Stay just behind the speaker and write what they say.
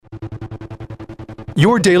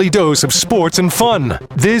Your daily dose of sports and fun.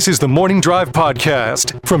 This is the Morning Drive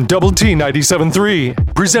Podcast from Double T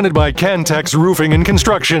 97.3, presented by Cantex Roofing and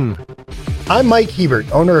Construction. I'm Mike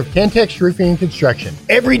Hebert, owner of Cantex Roofing and Construction.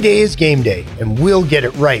 Every day is game day, and we'll get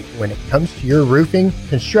it right when it comes to your roofing,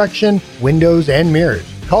 construction, windows, and mirrors.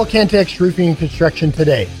 Call Cantex Roofing and Construction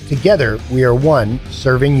today. Together, we are one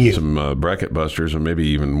serving you. Some bracket busters, or maybe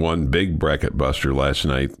even one big bracket buster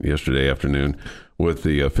yesterday afternoon, with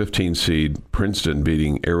the 15 seed Princeton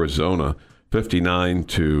beating Arizona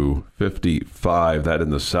 59-55, that in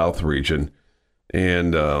the South region.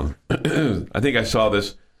 And I think I saw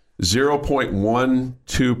this,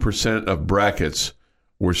 0.12% of brackets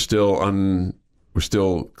were still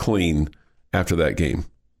clean after that game.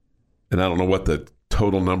 And I don't know what the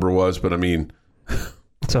total number was, but I mean...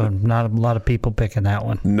 So not a lot of people picking that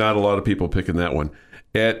one. Not a lot of people picking that one.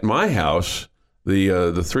 At my house, the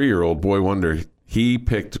 3-year-old boy wonder, he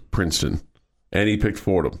picked Princeton, and he picked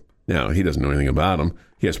Fordham. Now, he doesn't know anything about them.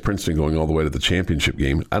 He has Princeton going all the way to the championship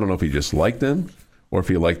game. I don't know if he just liked them or if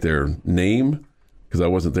he liked their name, because I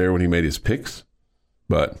wasn't there when he made his picks.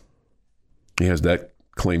 But he has that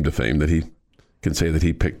claim to fame that he can say that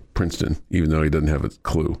he picked Princeton, even though he doesn't have a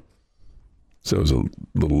clue. So it was a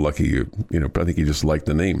little lucky, I think he just liked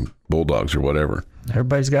the name, Bulldogs or whatever.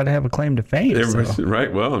 Everybody's got to have a claim to fame. So.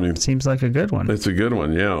 Right, well, I mean... Seems like a good one. It's a good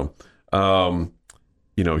one, yeah.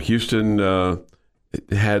 Houston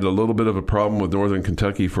had a little bit of a problem with Northern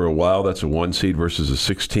Kentucky for a while. That's a 1 seed versus a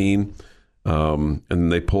 16. And then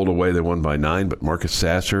they pulled away. They won by 9, but Marcus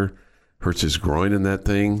Sasser hurts his groin in that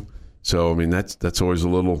thing. So, I mean, that's always a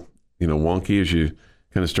little, wonky as you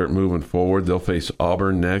kind of start moving forward. They'll face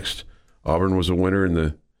Auburn next. Auburn was a winner in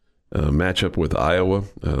the matchup with Iowa,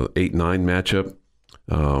 8-9 matchup.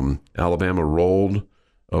 Alabama rolled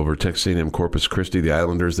over Texas A&M Corpus Christi. The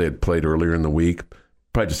Islanders, they had played earlier in the week.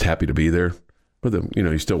 Probably just happy to be there. But,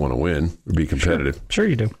 you still want to win or be competitive. Sure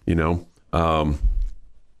you do.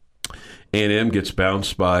 A&M gets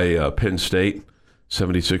bounced by Penn State,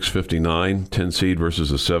 76-59, 10 seed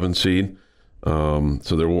versus a 7 seed.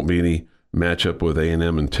 So there won't be any matchup with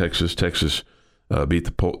A&M and Texas. Texas beat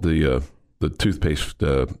the toothpaste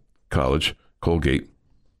college, Colgate.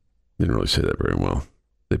 Didn't really say that very well.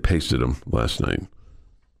 They pasted them last night.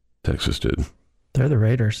 Texas did. They're the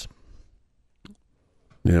Raiders.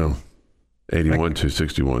 Yeah.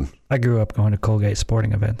 81-61. I grew up going to Colgate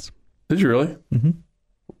sporting events. Did you really? Mm-hmm.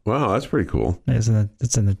 Wow, that's pretty cool. It's in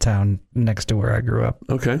the town next to where I grew up.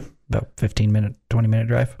 Okay. About 20-minute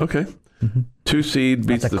drive. Okay. Mm-hmm. 2 seed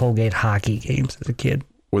beats the Colgate hockey games as a kid.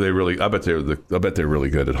 Were they really? I bet they're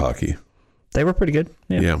really good at hockey. They were pretty good.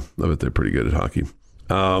 Yeah, I bet they're pretty good at hockey.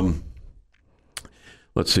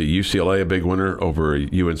 Let's see, UCLA, a big winner over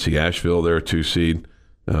UNC Asheville. They're a 2 seed.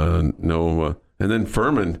 And then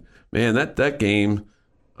Furman, man, that game.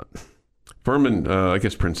 Furman, I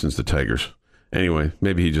guess Princeton's the Tigers. Anyway,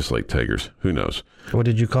 maybe he just liked Tigers. Who knows? What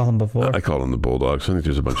did you call them before? I called them the Bulldogs. I think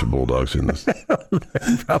there's a bunch of Bulldogs in this. They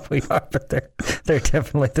probably are, but they're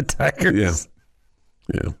definitely the Tigers.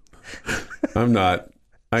 Yeah.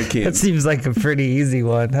 I can't. That seems like a pretty easy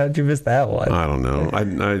one. How'd you miss that one? I don't know.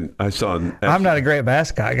 I saw. I'm not a great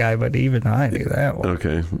mascot guy, but even I knew that one.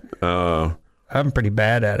 Okay. I'm pretty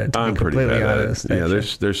bad at it. I'm pretty bad honest, at it. Yeah,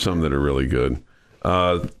 there's some that are really good.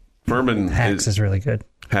 Furman Hacks is really good.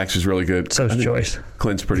 Hacks is really good. So's Joyce.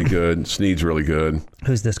 Clint's pretty good. Sneed's really good.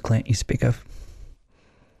 Who's this Clint you speak of?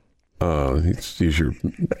 He's your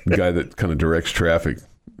guy that kind of directs traffic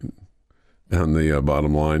on the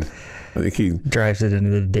bottom line. I think he drives it into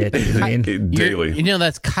the ditch. Daily.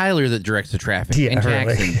 That's Kyler that directs the traffic. Yeah, and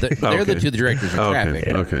Jackson. Really. They're the two directors of traffic.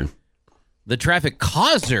 Okay. The traffic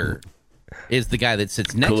causer is the guy that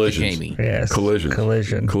sits next to Jamie. Yes.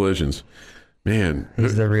 Collisions. Man,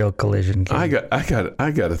 he's the real collision king. I got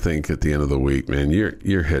to think at the end of the week, man,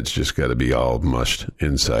 your head's just got to be all mushed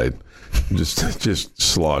inside, just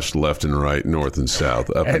sloshed left and right, north and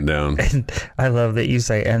south, up and down. And I love that you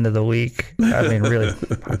say end of the week. I mean, really,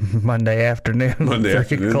 Monday afternoon,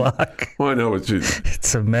 3 o'clock. Well, I know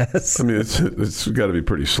it's a mess. I mean, it's got to be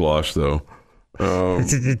pretty sloshed though.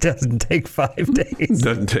 It doesn't take 5 days. It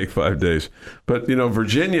doesn't take 5 days. But,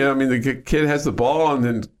 Virginia, I mean, the kid has the ball, and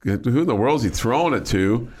then who in the world is he throwing it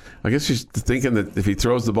to? I guess he's thinking that if he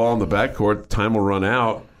throws the ball in the backcourt, time will run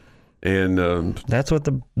out. And that's what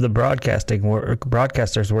the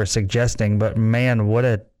broadcasters were suggesting. But, man, what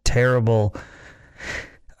a terrible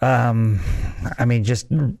just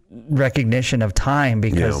recognition of time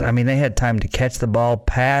because, they had time to catch the ball,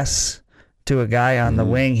 pass to a guy on the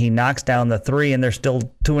wing. He knocks down the 3, and there's still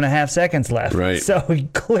 2.5 seconds left. Right. So he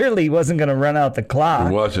clearly wasn't going to run out the clock.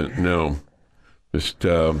 It wasn't, no. Just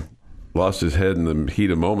lost his head in the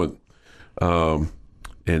heat of moment.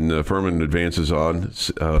 And Furman advances on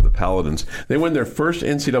the Paladins. They win their first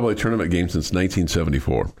NCAA tournament game since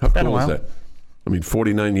 1974. How cool is that? I mean,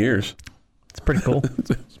 49 years. It's pretty cool.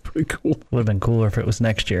 It's pretty cool. Would have been cooler if it was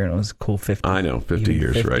next year and it was a cool 50. I know, 50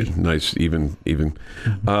 years, 50. Right? Nice, even.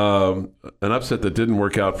 Mm-hmm. An upset that didn't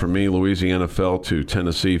work out for me, Louisiana fell to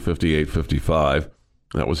Tennessee 58-55.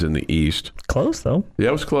 That was in the East. Close, though. Yeah,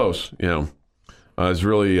 it was close. Yeah. I was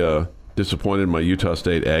really disappointed in my Utah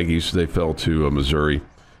State Aggies. They fell to Missouri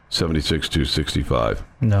 76-65.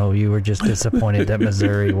 No, you were just disappointed that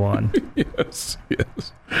Missouri won. Yes.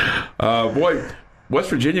 Boy, West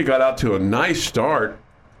Virginia got out to a nice start,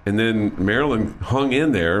 and then Maryland hung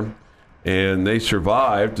in there, and they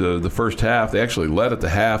survived the first half. They actually led at the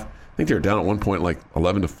half. I think they were down at one point like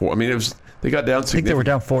 11-4. I mean, they got down. I think they were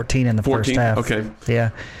down 14 in the first half. Okay. Yeah.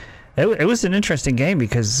 It was an interesting game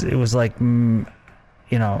because it was like,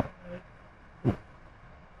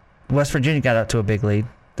 West Virginia got out to a big lead.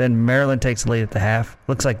 Then Maryland takes the lead at the half.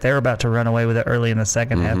 Looks like they're about to run away with it early in the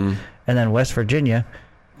second half. And then West Virginia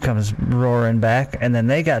comes roaring back, and then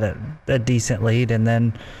they got a decent lead, and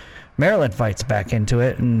then Maryland fights back into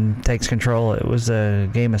it and takes control. It was a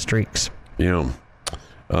game of streaks. Yeah.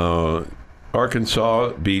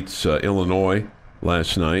 Arkansas beats Illinois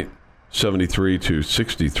last night,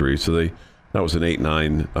 73-63. So that was an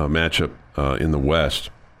 8-9 matchup in the West.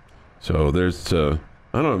 So there's I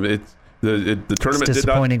don't know. The tournament. It's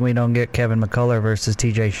disappointing we don't get Kevin McCullough versus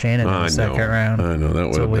T.J. Shannon in the second round. I know that.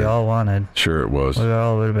 That's what we all wanted. Sure, it was. We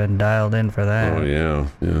all would have been dialed in for that. Oh yeah.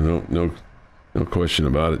 No question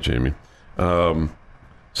about it, Jamie.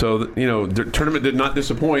 So the tournament did not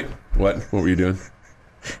disappoint. What were you doing?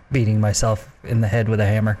 Beating myself in the head with a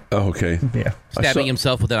hammer. Oh, okay. Yeah. Stabbing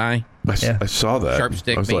himself with an eye. I saw that. Sharp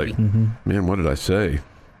stick, I was baby. like, man, what did I say?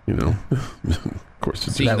 Of course.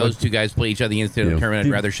 Seeing those two guys play each other in the tournament,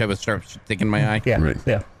 I'd rather shove a sharp stick in my eye. Yeah. Right.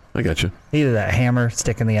 Yeah. I got you. Either that hammer,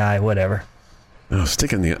 stick in the eye, whatever. Oh,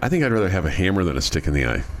 stick in the eye. I think I'd rather have a hammer than a stick in the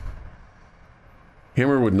eye.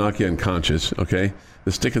 Hammer would knock you unconscious, okay?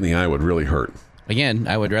 The stick in the eye would really hurt. Again,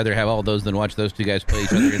 I would rather have all those than watch those two guys play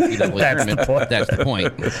each other in the NCAA tournament. That's the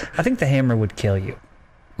point. I think the hammer would kill you.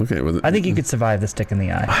 Okay. Well, I think you could survive the stick in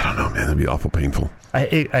the eye. I don't know, man. That'd be awful painful. I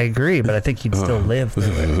agree, but I think you'd still live through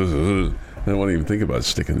it. I don't want to even think about a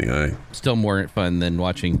stick in the eye. Still more fun than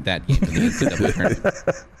watching that game in the NCAA tournament.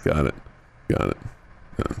 Got it.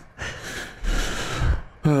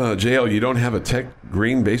 JL, you don't have a Tech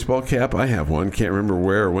green baseball cap? I have one. Can't remember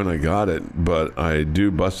where or when I got it, but I do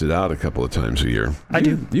bust it out a couple of times a year. I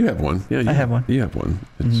do. You have one. Yeah, I have one. You have one.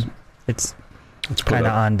 It's kind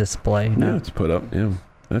of on display. Yeah, it's put up. Yeah,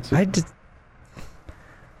 that's it.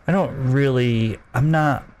 I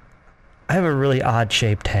have a really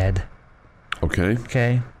odd-shaped head.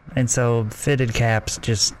 Okay. And so fitted caps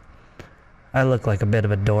I look like a bit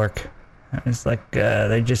of a dork. It's like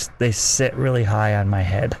they sit really high on my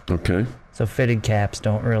head. Okay. So fitted caps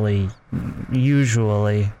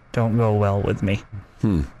usually don't go well with me.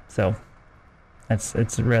 So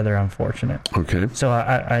it's rather unfortunate. Okay. So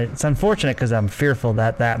it's unfortunate because I'm fearful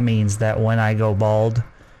that means that when I go bald,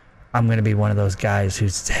 I'm going to be one of those guys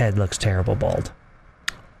whose head looks terrible bald.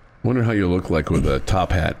 Wonder how you look like with a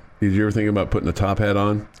top hat. Did you ever think about putting a top hat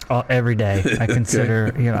on? Oh, every day. I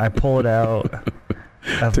consider, I pull it out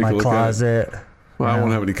of my closet. Well, I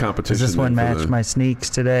won't have any competition. Does this one match my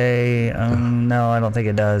sneaks today? No, I don't think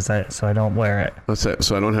it does, so I don't wear it.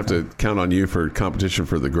 So I don't have to count on you for competition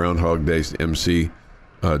for the Groundhog Day MC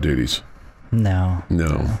duties? No.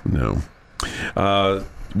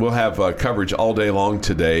 We'll have coverage all day long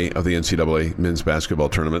today of the NCAA men's basketball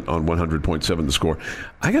tournament on 100.7 The Score.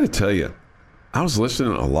 I got to tell you, I was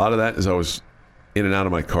listening to a lot of that as I was in and out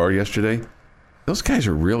of my car yesterday. Those guys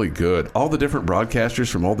are really good. All the different broadcasters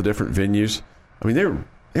from all the different venues. I mean,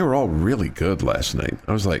 they were all really good last night.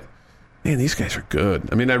 I was like, man, these guys are good.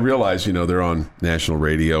 I mean, I realize, they're on national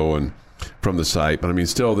radio and from the site, but I mean,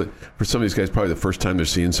 still, that for some of these guys, probably the first time they're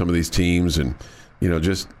seeing some of these teams and,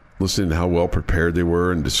 just listening to how well prepared they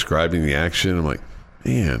were and describing the action. I'm like,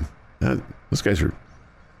 man, those guys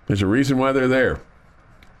there's a reason why they're there.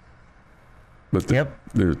 But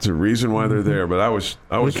there's a reason why they're there. But I was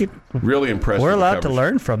really impressed. We're allowed to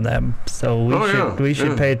learn from them, so we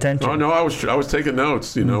should pay attention. Oh no, I was taking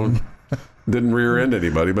notes. Didn't rear end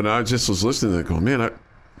anybody, but I just was listening and going, man,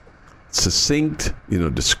 succinct,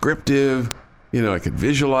 descriptive. I could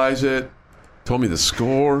visualize it. Told me the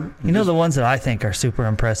score. The ones that I think are super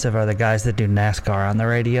impressive are the guys that do NASCAR on the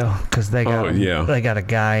radio because they got a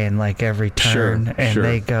guy in like every turn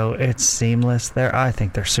they go, it's seamless. I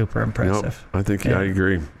think they're super impressive. Nope, I think I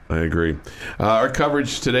agree. I agree. Our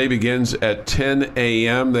coverage today begins at 10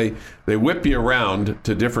 a.m. They whip you around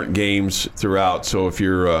to different games throughout. So if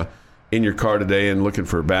you're in your car today and looking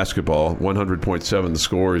for basketball, 100.7 The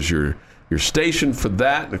Score is your station for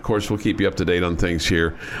that. And, of course, we'll keep you up to date on things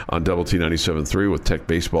here on Double T 97.3 with Tech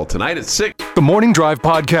Baseball tonight at 6. The Morning Drive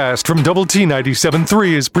podcast from Double T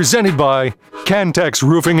 97.3 is presented by Cantex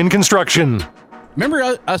Roofing and Construction.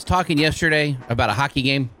 Remember us talking yesterday about a hockey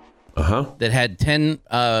game? That had 10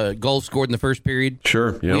 goals scored in the first period?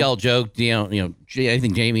 Sure. Yep. I all joked, I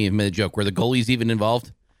think Jamie made a joke where the goalie's even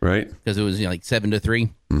involved. Right. Because it was like 7-3.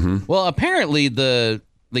 Mm-hmm. Well, apparently the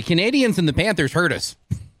Canadians and the Panthers hurt us.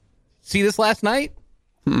 See this last night?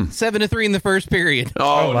 7-3 in the first period.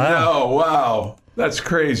 Oh, wow. No. Wow. That's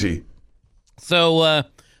crazy. So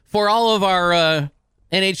for all of our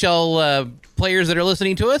NHL players that are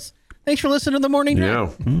listening to us, thanks for listening to the Morning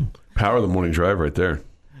Drive. Yeah. Power of the Morning Drive right there.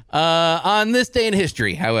 On this day in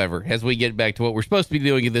history, however, as we get back to what we're supposed to be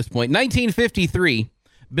doing at this point, 1953,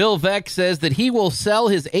 Bill Veeck says that he will sell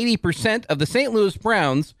his 80% of the St. Louis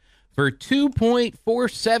Browns for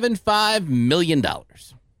 $2.475 million.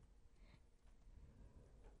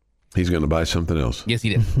 He's going to buy something else. Yes, he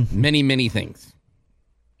did. Many, many things.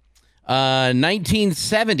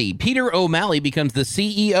 1970, Peter O'Malley becomes the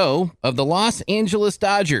CEO of the Los Angeles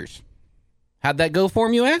Dodgers. How'd that go for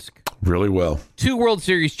him, you ask? Really well. 2 World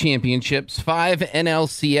Series championships, 5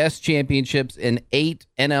 NLCS championships, and 8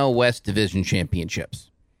 NL West Division championships.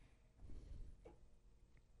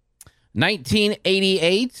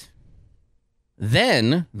 1988,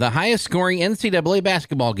 then the highest scoring NCAA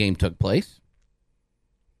basketball game took place.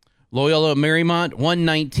 Loyola Marymount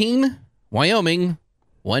 119, Wyoming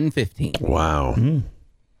 115. Wow.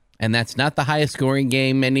 And that's not the highest scoring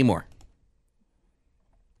game anymore.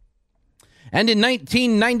 And in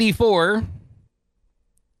 1994,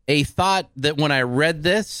 a thought that when I read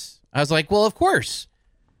this, I was like, well, of course.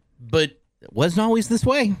 But it wasn't always this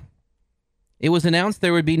way. It was announced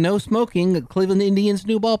there would be no smoking at Cleveland Indians'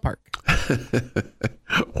 new ballpark.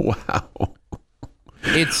 Wow.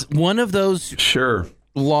 It's one of those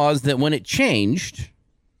laws that when it changed,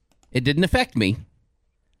 it didn't affect me.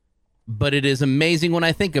 But it is amazing when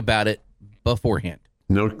I think about it beforehand.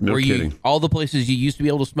 No kidding. All the places you used to be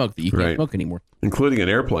able to smoke that you can't smoke anymore. Including an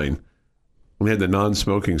airplane. We had the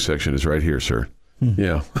non-smoking section is right here, sir.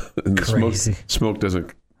 Yeah. And the Crazy. Smoke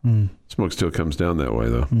doesn't... Smoke still comes down that way,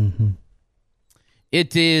 though.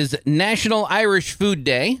 It is National Irish Food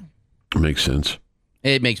Day. Makes sense.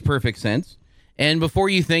 It makes perfect sense. And before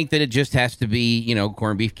you think that it just has to be,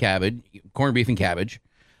 corned beef and cabbage,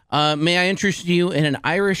 may I interest you in an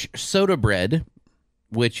Irish soda bread,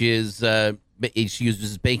 which is... it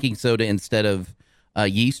uses baking soda instead of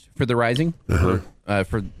yeast for the rising.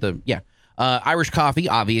 Irish coffee,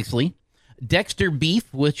 obviously. Dexter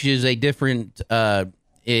beef, which is a different,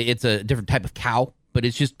 it's a different type of cow, but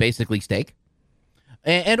it's just basically steak.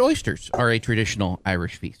 And oysters are a traditional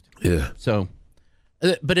Irish feast. Yeah. So,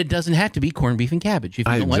 but it doesn't have to be corned beef and cabbage. If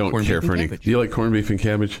you don't like corned beef and cabbage. Do you like corned beef and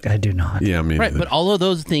cabbage? I do not. Yeah, me right. neither. But all of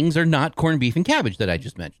those things are not corned beef and cabbage that I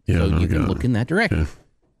just mentioned. So you can look in that direction.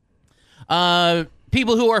 Yeah.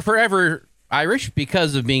 People who are forever Irish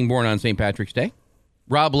because of being born on St. Patrick's Day.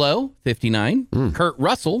 Rob Lowe, 59. Kurt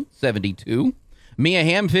Russell, 72. Mia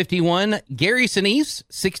Hamm, 51. Gary Sinise,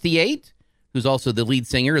 68, who's also the lead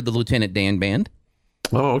singer of the Lieutenant Dan Band.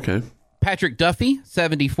 Oh, okay. Patrick Duffy,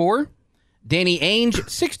 74. Danny Ainge,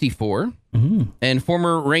 64. And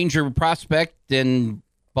former Ranger prospect and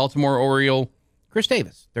Baltimore Oriole, Chris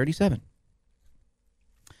Davis, 37.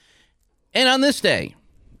 And on this day,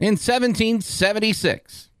 in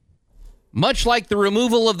 1776, much like the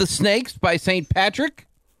removal of the snakes by St. Patrick,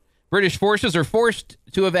 British forces are forced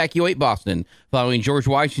to evacuate Boston following George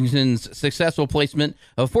Washington's successful placement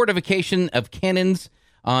of fortification of cannons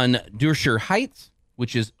on Dusher Heights,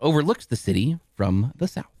 which overlooks the city from the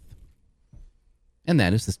south. And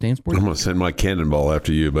that is the Stan Sports. I'm going to send my cannonball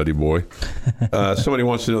after you, buddy boy. Somebody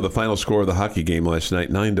wants to know the final score of the hockey game last night,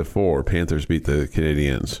 9-4. Panthers beat the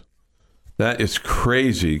Canadiens. That is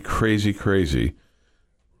crazy, crazy, crazy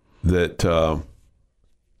that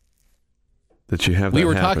that you have that We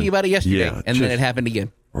were happen. talking about it yesterday, and then it happened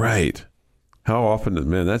again. Right. How often,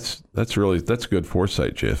 man, that's good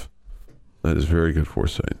foresight, Jeff. That is very good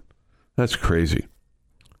foresight. That's crazy.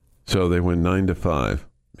 So they win 9-5.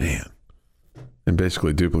 Man. And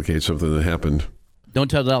basically duplicate something that happened. Don't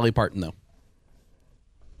tell Dolly Parton, though.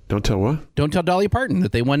 Don't tell what? Don't tell Dolly Parton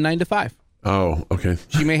that they won 9-5. Oh, okay.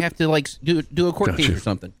 She may have to do a court case or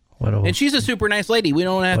something. And she's a super nice lady. We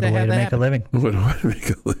don't have to have that happen. What a way to make a living. What a way to make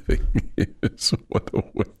a living. Yes, what a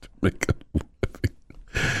way to make a living.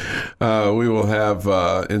 We will have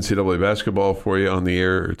NCAA basketball for you on the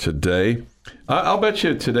air today. I'll bet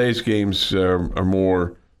you today's games are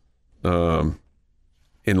more in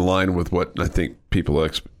line with what I think people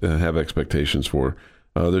have expectations for.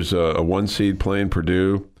 There's a 1 seed playing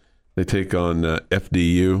Purdue. They take on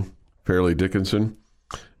FDU, Fairleigh Dickinson.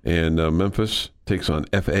 And Memphis takes on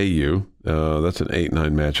FAU. That's an 8-9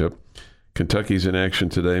 matchup. Kentucky's in action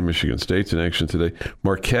today. Michigan State's in action today.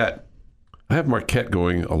 Marquette. I have Marquette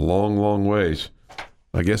going a long, long ways.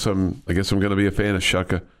 I guess I'm going to be a fan of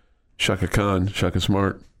Shaka Khan, Shaka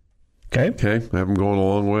Smart. Okay. I have them going a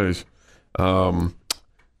long ways.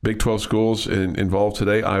 Big 12 schools involved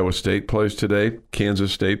today. Iowa State plays today.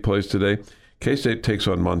 Kansas State plays today. K-State takes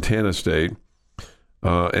on Montana State.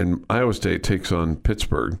 And Iowa State takes on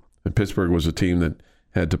Pittsburgh. And Pittsburgh was a team that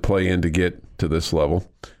had to play in to get to this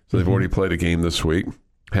level. So they've already played a game this week,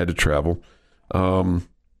 had to travel.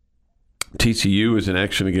 TCU is in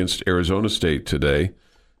action against Arizona State today.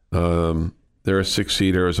 They're a 6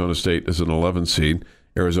 seed. Arizona State is an 11 seed.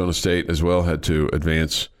 Arizona State as well had to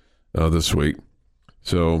advance this week.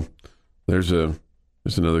 So there's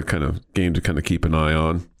another kind of game to kind of keep an eye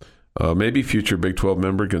on. Maybe future Big 12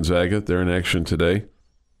 member Gonzaga. They're in action today.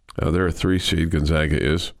 They're a 3 seed. Gonzaga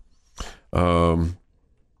is. So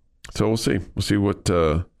we'll see. We'll see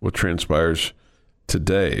what transpires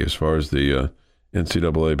today as far as the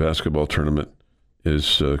NCAA basketball tournament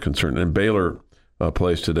is concerned. And Baylor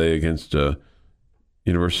plays today against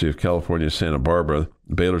University of California, Santa Barbara.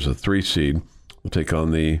 Baylor's a 3 seed. We'll take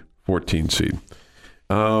on the 14 seed.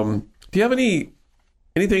 Do you have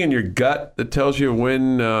anything in your gut that tells you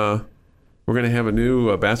when we're going to have a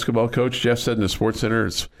new basketball coach? Jeff said in the Sports Center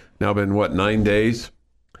it's now been, 9 days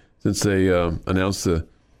since they announced the,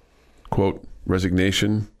 quote,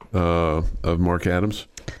 resignation of Mark Adams?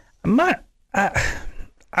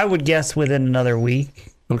 I would guess within another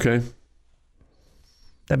week. Okay.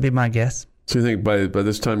 That'd be my guess. So you think by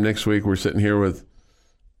this time next week we're sitting here with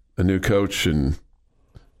a new coach and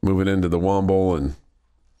moving into the Womble and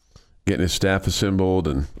getting his staff assembled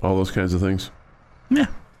and all those kinds of things? Yeah.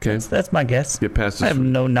 Okay. That's my guess. Get past this. I have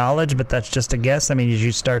no knowledge, but that's just a guess. I mean, as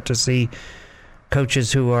you start to see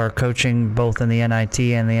coaches who are coaching both in the NIT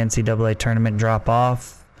and the NCAA tournament drop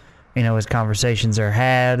off, as conversations are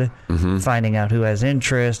had, finding out who has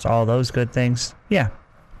interest, all those good things. Yeah.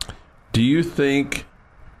 Do you think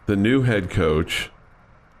the new head coach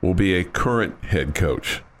will be a current head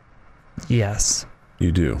coach? Yes.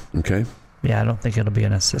 You do. Okay. Yeah, I don't think it'll be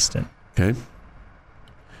an assistant. Okay.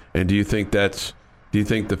 And do you think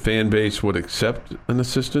the fan base would accept an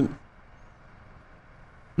assistant?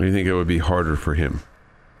 Or do you think it would be harder for him?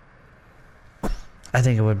 I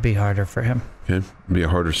think it would be harder for him. Okay. Be a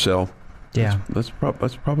harder sell? Yeah. That's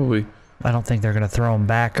probably... I don't think they're going to throw him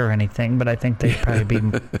back or anything, but I think they'd probably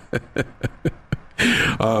be...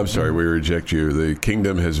 I'm sorry, we reject you. The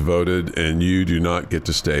kingdom has voted, and you do not get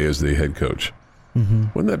to stay as the head coach.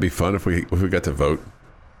 Wouldn't that be fun if we got to vote?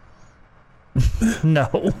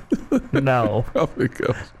 No. Probably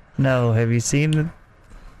goes. No. Have you seen the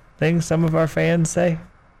things some of our fans say?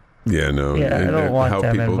 Yeah, no. Yeah, I don't want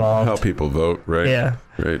them involved. How people vote, right? Yeah.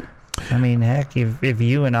 Right. I mean, heck, if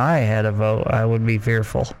you and I had a vote, I would be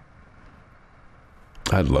fearful.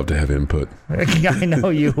 I'd love to have input. I know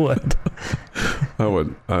you would. I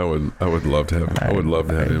would love to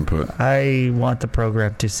have input. I want the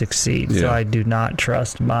program to succeed, so I do not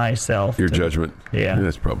trust myself. Your judgment. Yeah.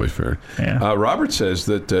 That's probably fair. Yeah. Robert says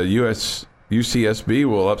that UCSB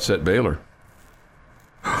will upset Baylor.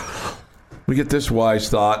 We get this wise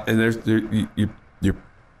thought, and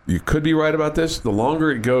you could be right about this. The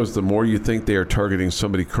longer it goes, the more you think they are targeting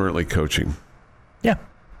somebody currently coaching. Yeah.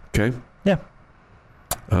 Okay. Yeah.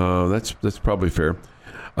 That's probably fair.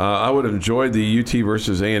 I would have enjoyed the UT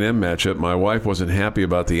versus A&M matchup. My wife wasn't happy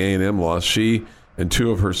about the A&M loss. She and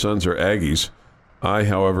 2 of her sons are Aggies. I,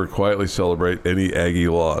 however, quietly celebrate any Aggie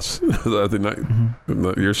loss. Are they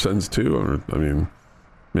not your sons too? Or, I mean,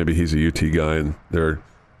 maybe he's a UT guy and they're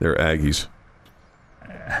Aggies.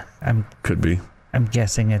 Could be. I'm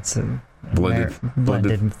guessing it's a blended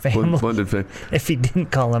family. Blended family. If he didn't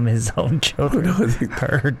call them his own children,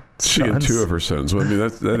 her she and 2 of her sons. Well, I mean,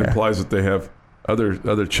 that implies that they have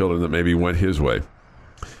other children that maybe went his way.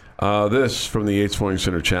 This from the Yates Flooring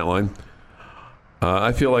Center chat line.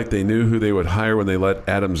 I feel like they knew who they would hire when they let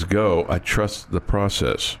Adams go. I trust the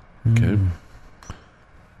process. Okay.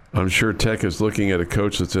 I'm sure Tech is looking at a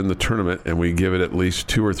coach that's in the tournament, and we give it at least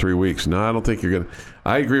 2 or 3 weeks. No, I don't think you're going to.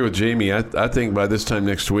 I agree with Jamie. I think by this time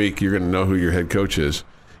next week, you're going to know who your head coach is.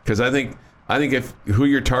 Because I think if who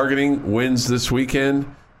you're targeting wins this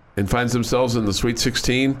weekend and finds themselves in the Sweet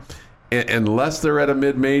 16, unless they're at a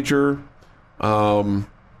mid-major, blah,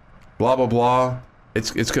 blah, blah,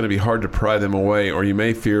 it's going to be hard to pry them away. Or you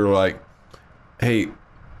may fear like, hey,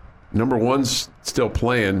 number one's still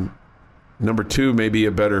playing. Number two may be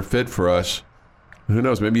a better fit for us. Who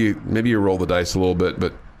knows? Maybe you roll the dice a little bit.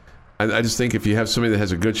 But I just think if you have somebody that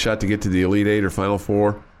has a good shot to get to the Elite Eight or Final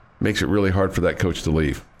Four, it makes it really hard for that coach to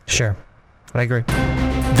leave. Sure. I agree.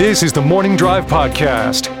 This is the Morning Drive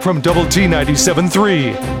Podcast from Double T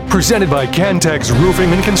 97.3, presented by Cantex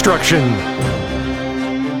Roofing and Construction.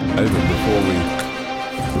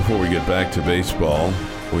 Before we get back to baseball,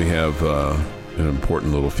 we have an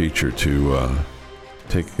important little feature to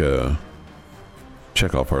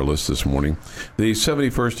check off our list this morning. The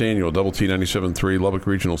 71st annual Double T 97.3 Lubbock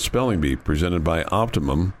Regional Spelling Bee, presented by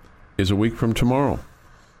Optimum, is a week from tomorrow.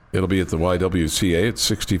 It'll be at the YWCA at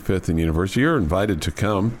 65th and University. You're invited to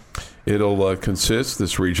come. It'll consist,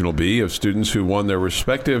 this regional bee, of students who won their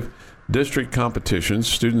respective district competitions.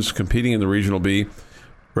 Students competing in the regional bee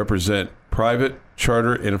represent private,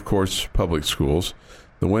 charter, and, of course, public schools.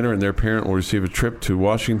 The winner and their parent will receive a trip to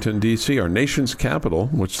Washington, D.C., our nation's capital,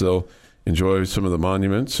 which they'll enjoy some of the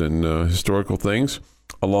monuments and historical things,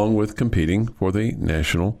 along with competing for the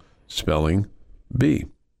National Spelling Bee.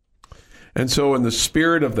 And so in the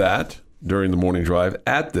spirit of that, during the morning drive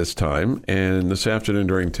at this time, and this afternoon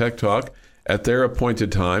during Tech Talk at their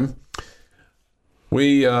appointed time,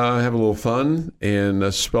 we have a little fun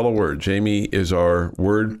and spell a word. Jamie is our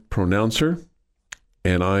word pronouncer,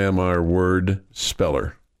 and I am our word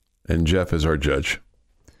speller, and Jeff is our judge.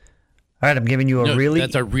 All right, I'm giving you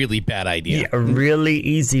that's a really bad idea. a really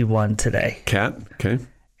easy one today. Cat, okay.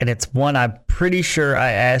 And it's one I'm pretty sure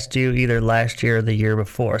I asked you either last year or the year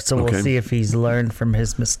before. So we'll see if he's learned from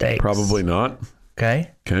his mistakes. Probably not. Okay.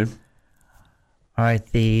 Okay. All right.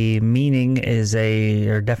 The meaning is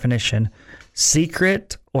or definition,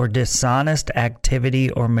 secret or dishonest activity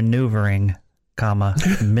or maneuvering,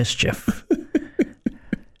 mischief.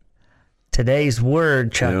 Today's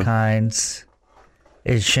word, Chuck Heinz,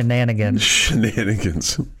 is shenanigans.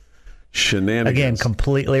 Shenanigans. Again,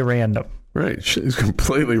 completely random. Right, it's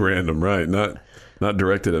completely random. Right, not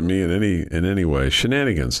directed at me in any way.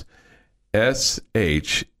 Shenanigans,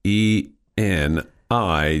 SHENIGANS.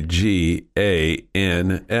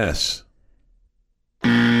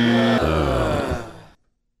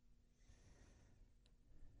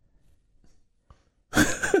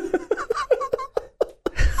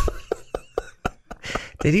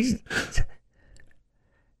 Did he?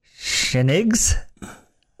 Shenigs?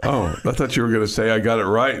 Oh, I thought you were going to say I got it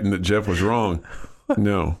right and that Jeff was wrong.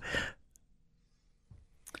 No.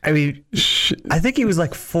 I mean, I think he was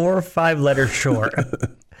like 4 or 5 letters short.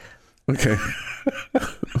 Okay.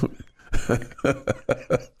 It's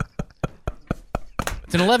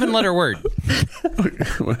an 11-letter word.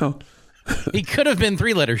 Well, he could have been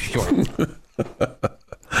 3 letters short.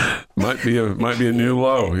 might be a new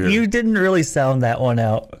low here. You didn't really sound that one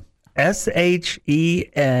out.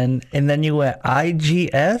 SHEN, and then you went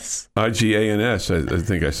IGS? IGANS, I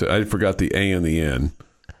think I said. I forgot the A and the N.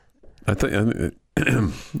 I don't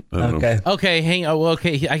know. Okay, hang on. Well,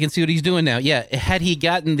 okay, I can see what he's doing now. Yeah, had he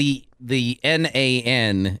gotten the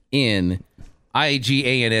NAN in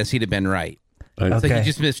IGANS, he'd have been right. So he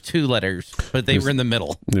just missed 2 letters, but they were in the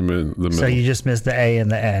middle. The middle. So you just missed the A and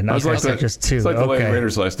the N. I was like that, just 2. It's like the Lady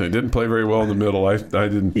Raiders last night. Didn't play very well in the middle. I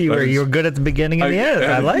didn't. You were good at the beginning and the end.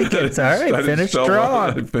 I like it. It's all right. Finished strong. Well.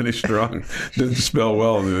 I finished strong. Didn't spell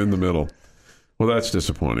well in the middle. Well, that's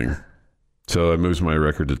disappointing. So it moves my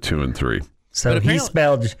record to 2 and 3. So he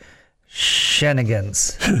spelled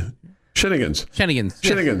shenanigans. Shenanigans.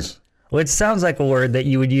 Shenanigans. Which sounds like a word that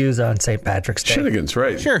you would use on St. Patrick's Day. Shenanigans,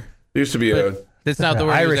 right. Sure. There used to be that's not the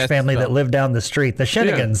word Irish family that lived down the street. The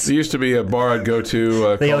Shenanigans. Yeah, there used to be a bar I'd go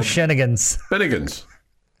to. The O'Shenanigans. Bennigan's.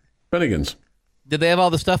 Did they have all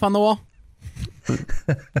the stuff on the wall? A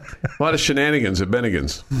lot of shenanigans at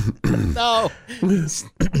Bennigan's. No.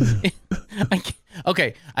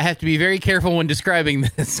 Okay, I have to be very careful when describing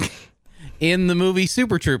this. In the movie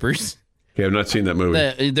Super Troopers. Okay, I've not seen that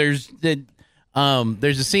movie. There's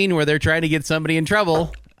a scene where they're trying to get somebody in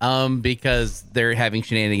trouble. Because they're having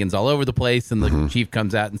shenanigans all over the place, and the chief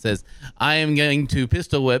comes out and says, I am going to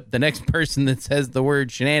pistol whip the next person that says the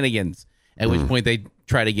word shenanigans, at which point they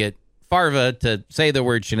try to get Farva to say the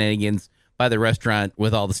word shenanigans by the restaurant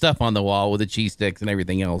with all the stuff on the wall with the cheese sticks and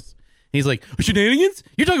everything else. He's like, shenanigans?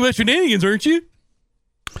 You're talking about shenanigans, aren't you?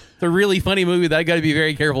 It's a really funny movie that I got to be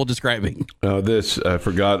very careful describing. I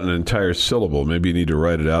forgot an entire syllable. Maybe you need to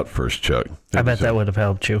write it out first, Chuck. I bet that would have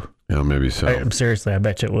helped you. Yeah, maybe so. Seriously, I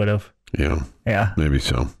bet you it would have. Yeah. Yeah. Maybe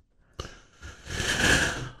so.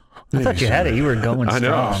 I thought you had it. You were going strong. I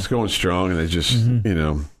know. I was going strong, and they just, you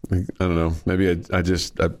know, I don't know. Maybe I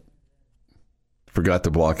forgot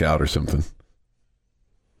to block out or something.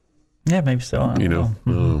 Yeah, maybe so. You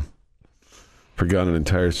know, forgot an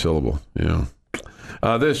entire syllable. Yeah.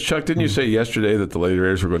 Chuck, didn't you say yesterday that the Lady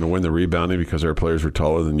Raiders were going to win the rebounding because our players were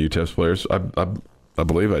taller than UTEP's players? I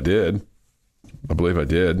believe I did. I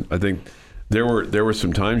think there were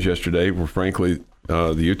some times yesterday where, frankly,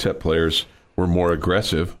 the UTEP players were more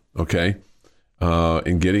aggressive, okay,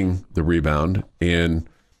 in getting the rebound. And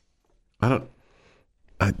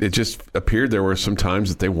it just appeared there were some times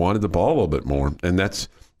that they wanted the ball a little bit more. And that's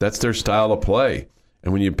their style of play.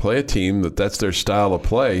 And when you play a team that's their style of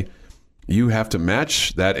play, you have to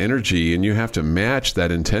match that energy and you have to match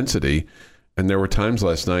that intensity. And there were times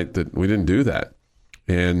last night that we didn't do that.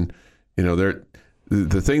 And, you know,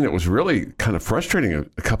 the thing that was really kind of frustrating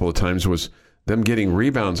a couple of times was them getting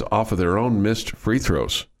rebounds off of their own missed free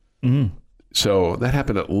throws. Mm-hmm. So that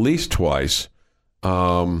happened at least twice.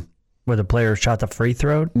 Where the player shot the free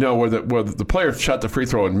throw? No, where the player shot the free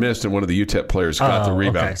throw and missed, and one of the UTEP players got the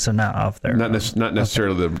rebound. Okay, so not off there. Not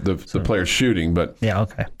necessarily the player shooting, but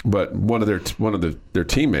But one of their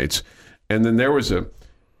teammates. And then there was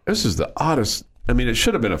this is the oddest. I mean, it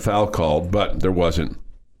should have been a foul called, but there wasn't.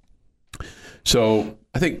 So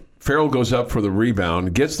I think Farrell goes up for the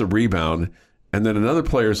rebound, gets the rebound, and then another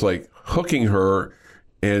player's like hooking her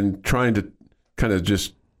and trying to kind of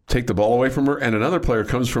just take the ball away from her, and another player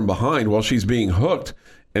comes from behind while she's being hooked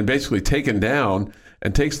and basically taken down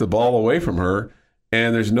and takes the ball away from her,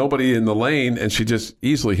 and there's nobody in the lane, and she just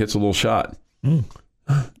easily hits a little shot.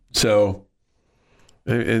 So,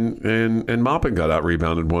 and Maupin got out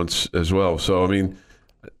rebounded once as well. So I mean,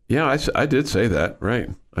 yeah, I did say that, right?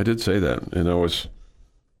 I did say that, and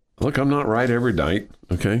look, I'm not right every night,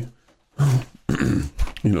 okay?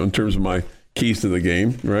 In terms of my keys to the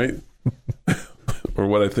game, right? Or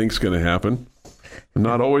what I think's going to happen. I'm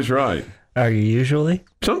not always right. Are you usually?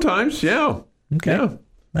 Sometimes, yeah. Okay. Yeah.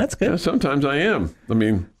 That's good. Yeah, sometimes I am. I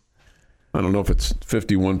mean, I don't know if it's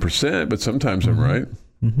 51%, but sometimes I'm right.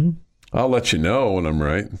 Mm-hmm. I'll let you know when I'm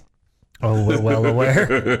right. Oh, we're well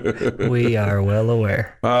aware. We are well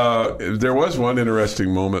aware. There was one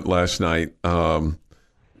interesting moment last night.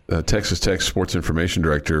 Texas Tech sports information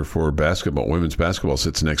director for basketball, women's basketball,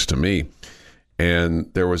 sits next to me. And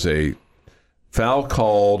there was a foul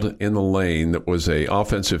called in the lane that was an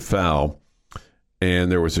offensive foul, and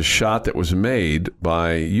there was a shot that was made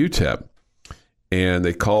by UTEP, and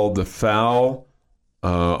they called the foul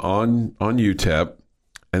on UTEP,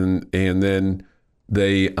 and then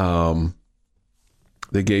they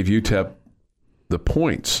gave UTEP the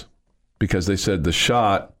points because they said the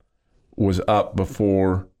shot was up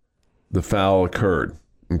before the foul occurred.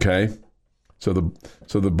 Okay. So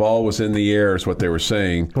the ball was in the air is what they were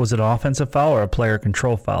saying. Was it an offensive foul or a player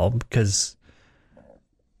control foul? Because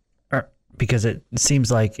it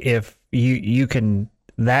seems like if you can,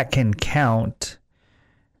 that can count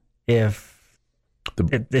if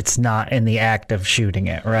it's not in the act of shooting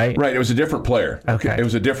it, right? Right. It was a different player. Okay. It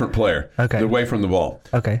was a different player. Okay. Away from the ball.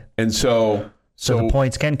 Okay. And so the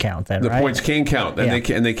points can count then, right? The points can count,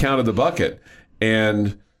 and they counted the bucket.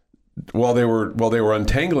 And while they were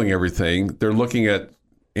untangling everything, Andrew's looking at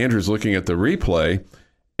the replay,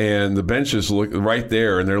 and the bench is right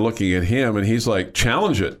there, and they're looking at him, and he's like,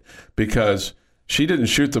 challenge it, because she didn't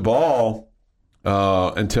shoot the ball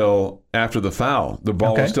until after the foul. The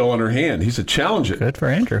ball was still in her hand. He said, challenge it. Good for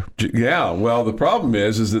Andrew. Yeah. Well, the problem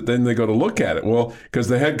is that then they go to look at it. Well, because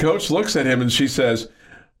the head coach looks at him and she says,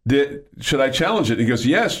 should I challenge it? And he goes,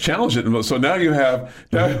 yes, challenge it. So now you have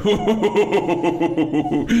now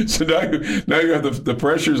you have the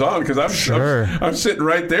pressure's on, because I'm sitting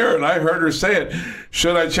right there, and I heard her say it.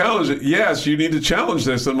 Should I challenge it? Yes, you need to challenge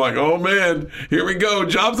this. I'm like, oh man, here we go.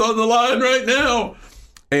 Job's on the line right now.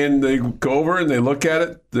 And they go over and they look at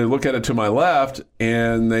it. They look at it to my left,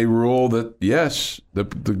 and they rule that yes, the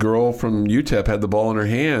girl from UTEP had the ball in her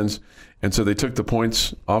hands, and so they took the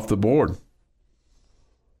points off the board.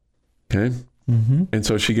 Okay. Mm-hmm. And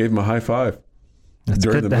so she gave him a high five. That's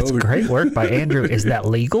good. That's great work by Andrew. Is that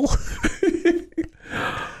legal?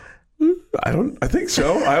 I think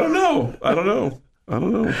so. I don't know.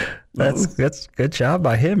 That's good job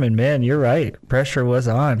by him. And man, you're right. Pressure was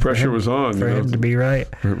on. For him to be right.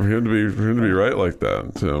 For him to be right like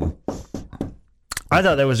that. So I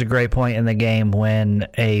thought there was a great point in the game when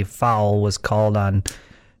a foul was called on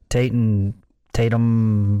Tatum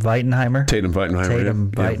Weitenheimer.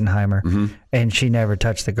 Mm-hmm. And she never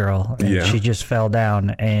touched the girl. And she just fell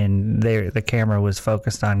down, and the camera was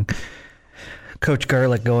focused on Coach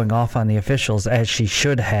Gerlich going off on the officials, as she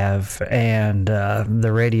should have, and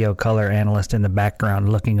the radio color analyst in the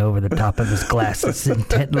background looking over the top of his glasses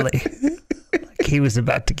intently. Like he was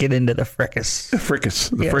about to get into the fricas.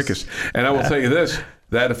 Fricas. And I will tell you this,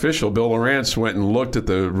 that official, Bill Lawrence, went and looked at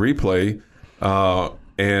the replay,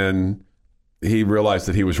 and he realized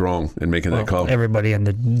that he was wrong in making that call. Everybody in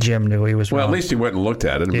the gym knew he was wrong. Well, at least he went and looked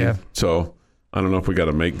at it. Yeah. So I don't know if we got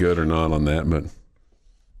to make good or not on that, but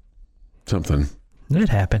something. It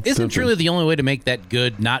happened. Isn't truly the only way to make that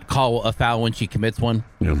good, not call a foul when she commits one?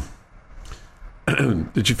 Yeah.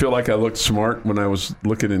 Did you feel like I looked smart when I was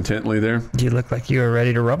looking intently there? You looked like you were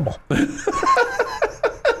ready to rumble. I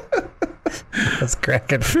was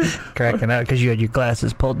cracking out because you had your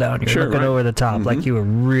glasses pulled down. You were looking over the top like you were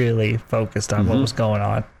really focused on what was going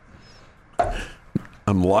on.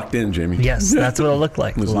 I'm locked in, Jamie. Yes, that's what it looked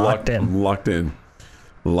like. Locked in. I'm locked in.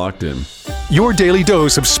 Locked in. Your daily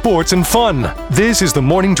dose of sports and fun. This is the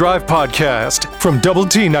Morning Drive Podcast from Double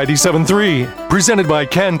T 97.3, presented by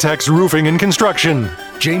Cantex Roofing and Construction.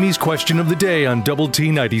 Jamie's question of the day on Double T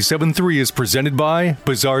 97.3 is presented by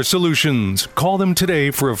Bizarre Solutions. Call them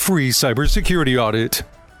today for a free cybersecurity audit.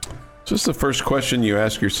 Just the first question you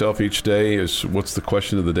ask yourself each day is, what's the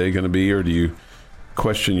question of the day going to be, or do you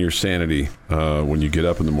question your sanity when you get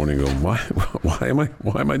up in the morning and go, why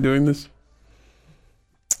am I doing this?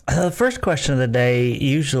 The first question of the day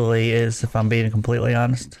usually is, if I'm being completely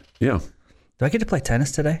honest. Yeah. Do I get to play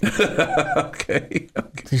tennis today? Okay.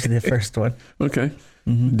 It's usually the first one. Okay.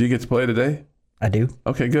 Mm-hmm. Do you get to play today? I do.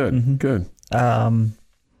 Okay, good. Mm-hmm. Good. And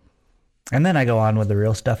then I go on with the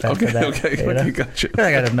real stuff after that. Okay, gotcha.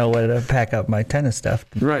 I got to know where to pack up my tennis stuff.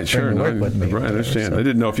 Right, sure. Work with me, right, I understand. So. I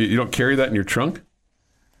didn't know if you don't carry that in your trunk?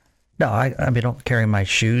 No, I don't carry my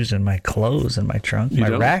shoes and my clothes in my trunk. My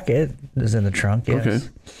racket is in the trunk, yes. Okay.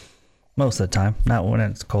 Most of the time. Not when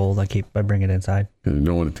it's cold. I bring it inside. You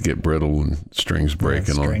don't want it to get brittle and strings break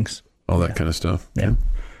and all that kind of stuff. Yeah.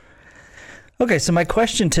 Okay, so my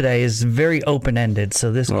question today is very open-ended.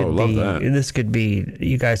 So this could be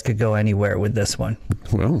you guys could go anywhere with this one.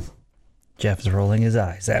 Well, Jeff's rolling his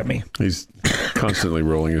eyes at me. He's constantly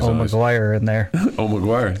rolling his eyes. McGuire in there.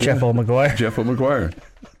 McGuire. Jeff McGuire. Jeff McGuire.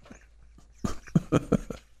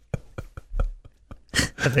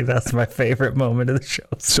 I think that's my favorite moment of the show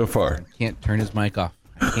so far. Can't turn his mic off.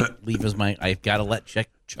 I can't leave his mic. I've got to let Chuck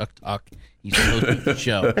talk. He's hosting the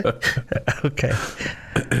show. Okay.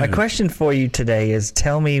 My question for you today is,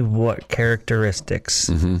 tell me what characteristics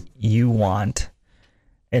you want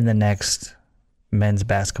in the next men's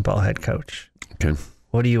basketball head coach. Okay.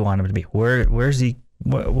 What do you want him to be? Where's he?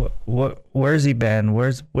 Where's he been?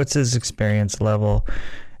 What's his experience level,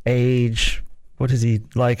 age? What is he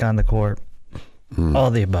like on the court?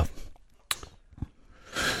 All the above.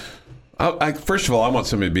 First of all, I want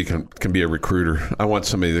somebody can be a recruiter. I want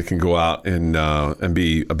somebody that can go out and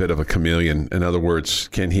be a bit of a chameleon. In other words,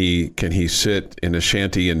 can he sit in a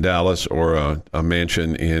shanty in Dallas or a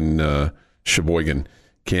mansion in Sheboygan?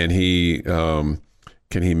 Can he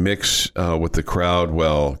mix with the crowd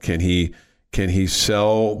well? Can he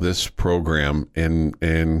sell this program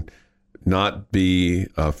and not be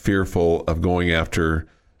fearful of going after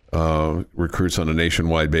recruits on a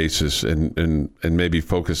nationwide basis and maybe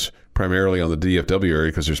focus primarily on the DFW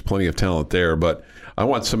area because there's plenty of talent there. But I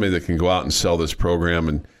want somebody that can go out and sell this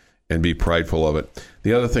program and be prideful of it.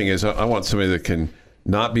 The other thing is I want somebody that can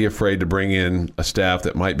not be afraid to bring in a staff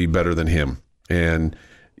that might be better than him. And,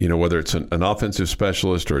 whether it's an offensive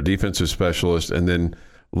specialist or a defensive specialist, and then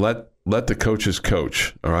let the coaches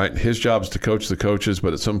coach. All right. His job is to coach the coaches,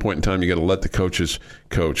 but at some point in time, you got to let the coaches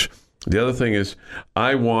coach. The other thing is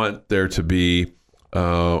I want there to be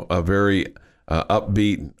a very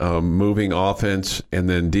upbeat, moving offense. And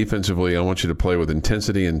then defensively, I want you to play with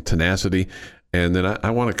intensity and tenacity. And then I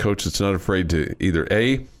want a coach that's not afraid to either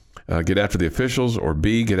A, get after the officials, or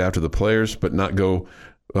B, get after the players, but not go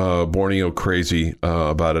Borneo crazy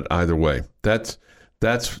about it either way. That's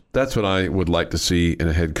what I would like to see in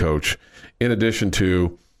a head coach. In addition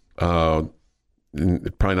to, probably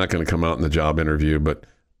not going to come out in the job interview, but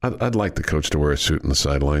I'd like the coach to wear a suit on the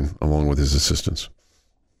sideline along with his assistants.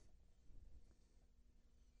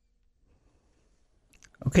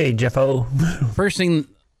 Okay, Jeffo. First thing,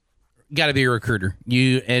 got to be a recruiter.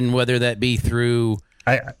 And whether that be through.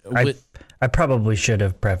 I probably should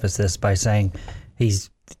have prefaced this by saying he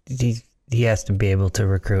has to be able to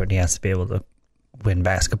recruit and he has to be able to win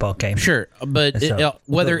basketball games. Sure, but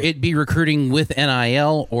whether it be recruiting with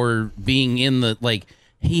NIL or being in the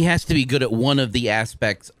he has to be good at one of the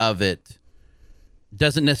aspects of it.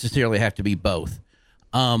 Doesn't necessarily have to be both.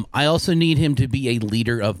 I also need him to be a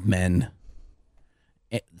leader of men.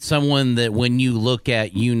 someone that when you look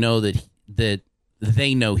at, you know that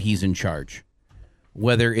they know he's in charge.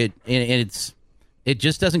 Whether it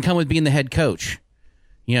just doesn't come with being the head coach.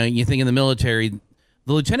 You know, you think in the military,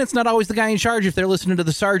 the lieutenant's not always the guy in charge if they're listening to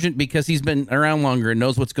the sergeant because he's been around longer and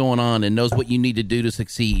knows what's going on and knows what you need to do to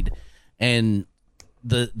succeed. And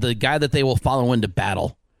the guy that they will follow into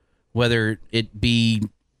battle, whether it be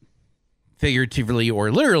figuratively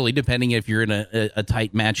or literally, depending if you're in a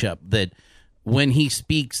tight matchup, that when he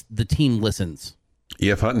speaks, the team listens.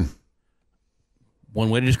 E.F. Hutton. One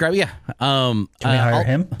way to describe it, yeah. Can we hire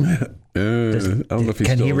him? I don't know if he's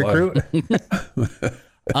Can still he alive.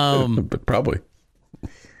 recruit? But probably.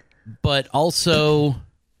 But also,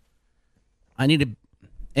 I need to,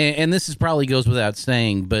 and this is probably goes without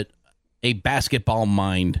saying, but a basketball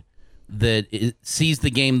mind that sees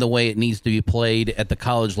the game the way it needs to be played at the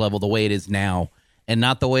college level, the way it is now, and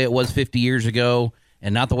not the way it was 50 years ago,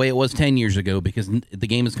 and not the way it was 10 years ago, because the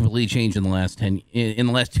game has completely changed in the last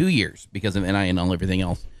 2 years because of NIL and everything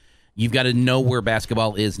else. You've got to know where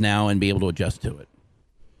basketball is now and be able to adjust to it.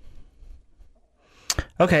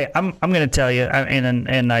 Okay, I'm going to tell you,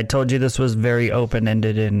 and I told you this was very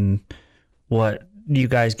open-ended, and what you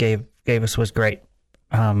guys gave us was great.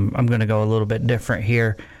 I'm going to go a little bit different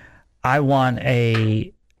here. I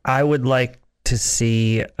would like to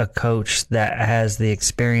see a coach that has the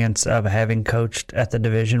experience of having coached at the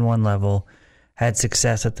Division I level, had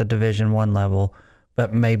success at the Division I level,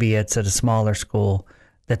 but maybe it's at a smaller school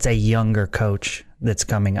that's a younger coach that's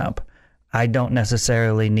coming up. I don't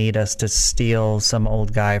necessarily need us to steal some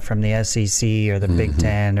old guy from the SEC or the Big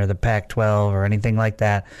Ten or the Pac-12 or anything like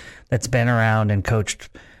that that's been around and coached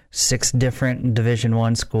 6 different Division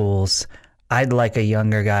I schools. I'd like a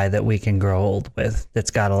younger guy that we can grow old with,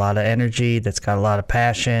 that's got a lot of energy, that's got a lot of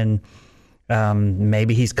passion.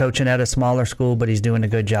 Maybe he's coaching at a smaller school, but he's doing a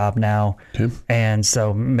good job now. Okay. And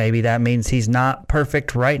so maybe that means he's not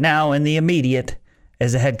perfect right now in the immediate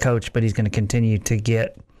as a head coach, but he's going to continue to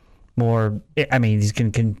get more. I mean, he's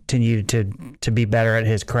going to continue to be better at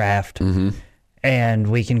his craft, and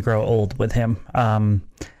we can grow old with him.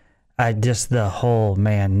 The whole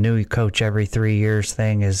new coach every 3 years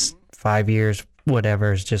thing is 5 years,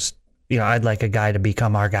 whatever, is just, I'd like a guy to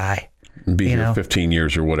become our guy. Be here 15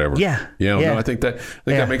 years or whatever. Yeah. No, I think that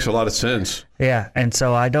makes a lot of sense. Yeah. And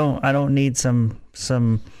so I don't need some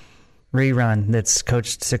rerun that's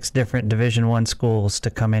coached 6 different Division I schools to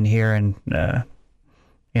come in here and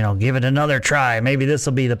give it another try. Maybe this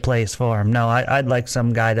will be the place for him. No, I'd like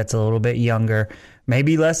some guy that's a little bit younger,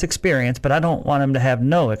 maybe less experienced, but I don't want him to have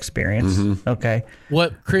no experience. Okay.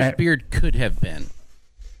 What Chris Beard could have been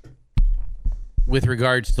with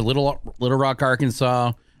regards to Little Rock,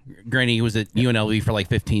 Arkansas. Granted, he was at UNLV for like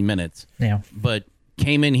 15 minutes. Yeah. But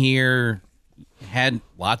came in here, had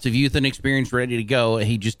lots of youth and experience ready to go.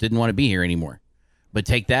 He just didn't want to be here anymore. But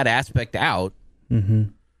take that aspect out.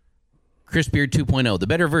 Chris Beard 2.0, the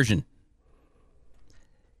better version.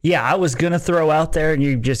 Yeah, I was going to throw out there, and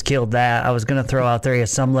you just killed that. I was going to throw out there he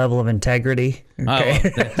has some level of integrity. Okay?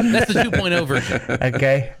 That's the 2.0 version.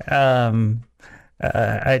 Okay.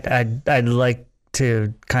 I'd like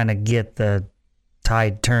to kind of get the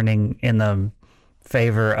tide turning in the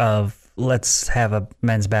favor of let's have a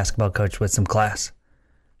men's basketball coach with some class,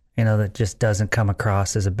 that just doesn't come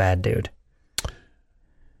across as a bad dude.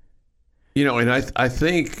 And I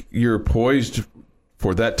think you're poised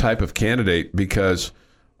for that type of candidate because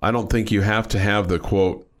I don't think you have to have the,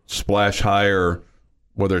 quote, splash hire,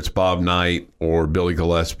 whether it's Bob Knight or Billy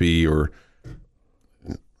Gillespie or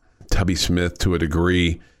Tubby Smith to a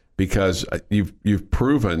degree, because you've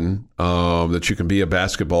proven that you can be a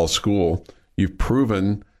basketball school. You've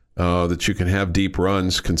proven that you can have deep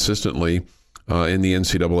runs consistently in the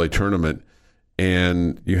NCAA tournament,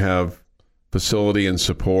 and you have facility and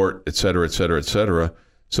support, et cetera, et cetera, et cetera,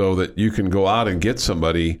 so that you can go out and get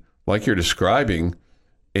somebody like you're describing,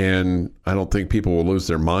 and I don't think people will lose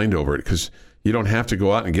their mind over it because you don't have to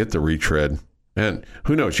go out and get the retread. And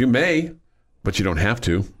who knows, you may, but you don't have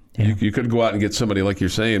to. Yeah. You could go out and get somebody, like you're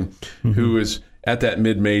saying, who is at that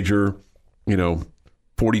mid-major,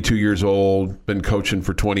 42 years old, been coaching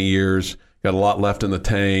for 20 years, got a lot left in the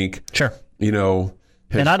tank. Sure.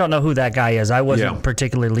 And I don't know who that guy is. I wasn't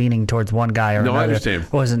particularly leaning towards one guy or another. I understand.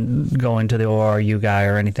 I wasn't going to the ORU guy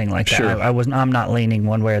or anything like that. Sure. I'm not leaning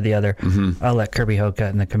one way or the other. I'll let Kirby Hocutt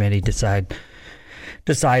and the committee decide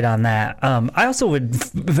on that. I also would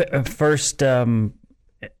first...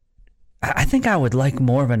 I think I would like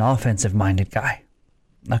more of an offensive-minded guy.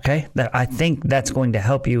 Okay, I think that's going to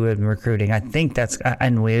help you in recruiting. I think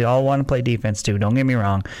and we all want to play defense too. Don't get me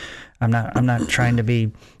wrong. I'm not trying to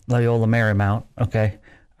be Loyola Marymount. Okay,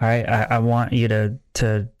 All right, I want you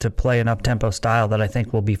to play an up-tempo style that I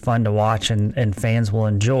think will be fun to watch and fans will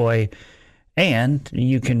enjoy. And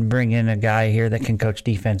you can bring in a guy here that can coach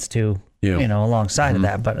defense too, alongside of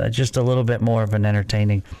that. But just a little bit more of an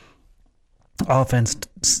entertaining offense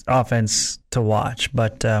to watch.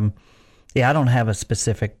 But, I don't have a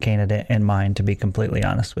specific candidate in mind, to be completely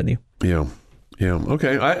honest with you. Yeah. Yeah.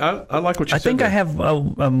 Okay. I like what you said. I think there. I have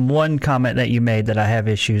one comment that you made that I have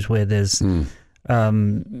issues with is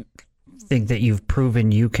think that you've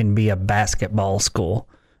proven you can be a basketball school.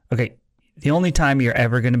 Okay. The only time you're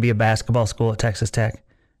ever going to be a basketball school at Texas Tech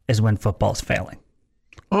is when football's failing.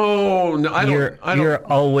 Oh, no, I don't. You're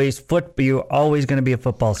always going to be a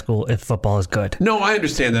football school if football is good. No, I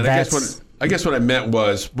understand that. I guess what I meant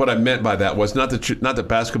by that was not that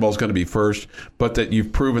basketball is going to be first, but that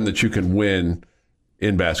you've proven that you can win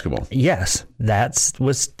in basketball. Yes, that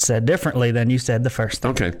was said differently than you said the first thing.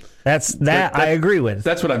 Okay, that I agree with.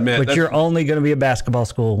 That's what I meant. But you're only going to be a basketball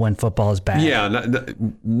school when football is bad. Yeah,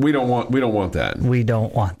 we don't want that. We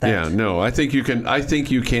don't want that. Yeah, no, I think you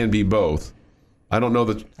can be both. I don't know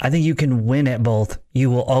that. I think you can win at both. You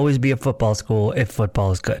will always be a football school if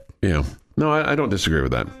football is good. Yeah, no, I don't disagree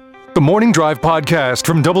with that. The Morning Drive podcast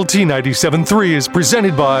from Double T 97.3 is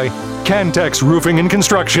presented by Cantex Roofing and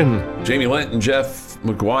Construction. Jamie Lent and Jeff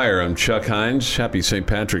McGuire. I'm Chuck Heinz. Happy St.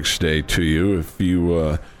 Patrick's Day to you. If you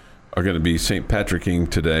are going to be St. Patricking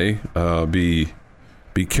today,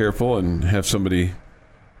 be careful and have somebody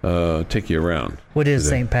take you around. What is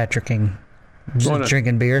St. Patricking? Just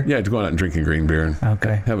drinking beer? Yeah, going out and drinking green beer and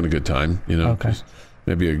having a good time. Okay. Just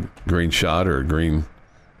maybe a green shot or a green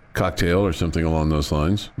cocktail or something along those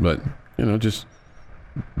lines. But, just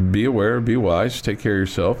be aware, be wise, take care of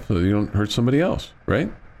yourself so you don't hurt somebody else,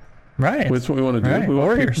 right? Right. That's what we want to do. Right.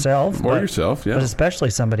 Or yourself. Or yourself, yeah. But especially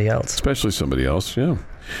somebody else. Especially somebody else, yeah.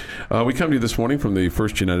 We come to you this morning from the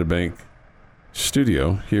First United Bank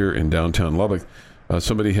studio here in downtown Lubbock.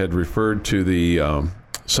 Somebody had referred to the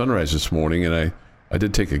sunrise this morning, and I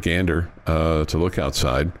did take a gander to look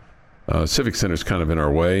outside. Civic Center's kind of in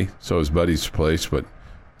our way, so is Buddy's place, but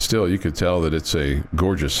still, you could tell that it's a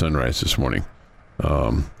gorgeous sunrise this morning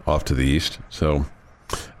off to the east. So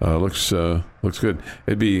looks good.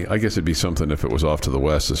 I guess it'd be something if it was off to the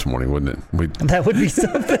west this morning, wouldn't it? That would be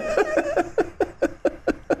something.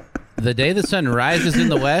 The day the sun rises in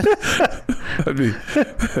the west, that'd be.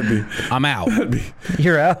 I'm out.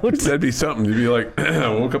 You're out. That'd be something. You'd be like, I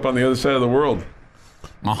woke up on the other side of the world.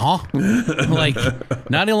 Like,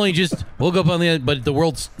 not only just woke up on but the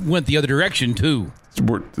world went the other direction too.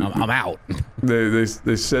 I'm out. They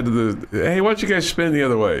said to hey, why don't you guys spin the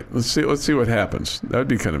other way? Let's see what happens. That'd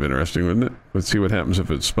be kind of interesting, wouldn't it? Let's see what happens if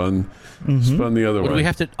it spun the other way. Do we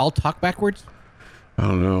have to all talk backwards? I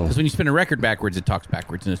don't know. Because when you spin a record backwards, it talks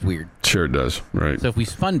backwards, and it's weird. Sure it does, right. So if we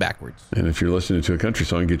spun backwards. And if you're listening to a country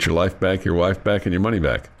song, get your life back, your wife back, and your money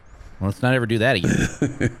back. Well, let's not ever do that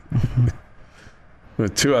again.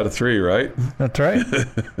 2 out of 3, right? That's right.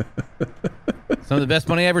 Some of the best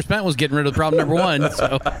money I ever spent was getting rid of problem number 1.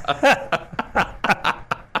 So.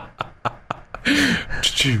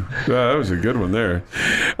 That was a good one there.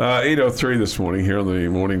 8:03 this morning here on the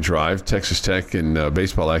Morning Drive. Texas Tech in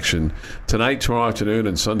baseball action tonight, tomorrow afternoon,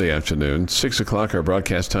 and Sunday afternoon. 6 o'clock our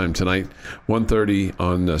broadcast time tonight, 1:30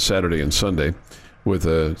 on Saturday and Sunday, with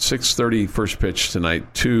a 6:30 first pitch tonight,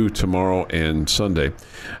 2 tomorrow and Sunday.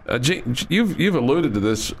 You've alluded to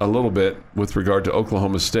this a little bit with regard to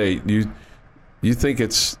Oklahoma State. Do you think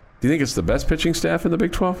it's the best pitching staff in the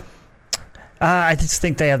Big 12? I just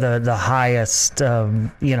think they have the highest,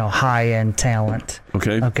 high-end talent.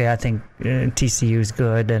 Okay. I think TCU is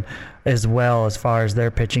good, and as well as far as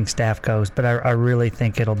their pitching staff goes. But I really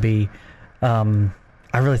think it'll be. I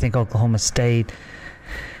really think Oklahoma State.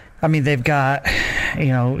 I mean, they've got,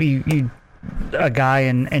 a guy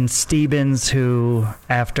in Stevens who,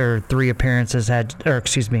 after 3 appearances,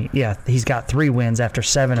 he's got 3 wins after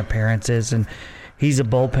 7 appearances, and he's a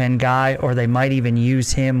bullpen guy. Or they might even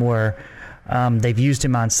use him where. They've used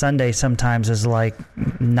him on Sunday sometimes as like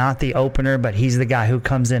not the opener, but he's the guy who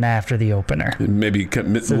comes in after the opener. Maybe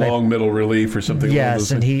middle relief or something.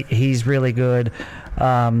 Yes, and he's really good.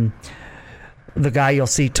 The guy you'll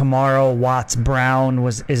see tomorrow, Watts Brown,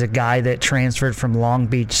 is a guy that transferred from Long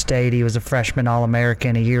Beach State. He was a freshman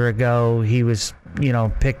All-American a year ago. He was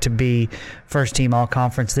picked to be first team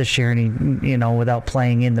All-Conference this year, and he without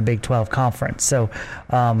playing in the Big 12 Conference. So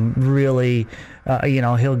really.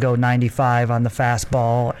 He'll go 95 on the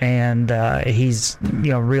fastball, and he's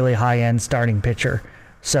really high-end starting pitcher.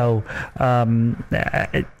 So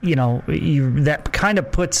that kind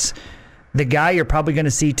of puts the guy you're probably going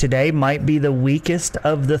to see today might be the weakest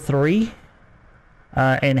of the 3.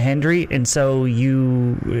 and Hendry, and so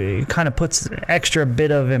it kind of puts extra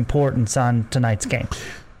bit of importance on tonight's game.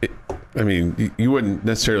 I mean, you wouldn't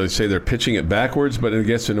necessarily say they're pitching it backwards, but I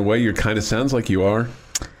guess in a way you kind of sounds like you are.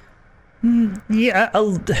 Yeah,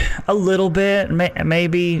 a little bit,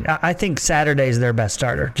 maybe. I think Saturday's their best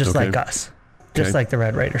starter, just like us, just like the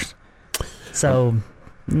Red Raiders. So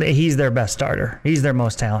he's their best starter. He's their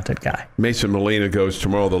most talented guy. Mason Molina goes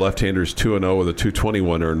tomorrow. The left-hander is 2-0 with a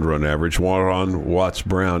 221 earned run average. Warren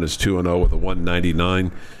Watts-Brown is 2-0 with a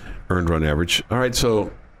 199 earned run average. All right,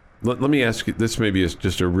 so let me ask you, this maybe is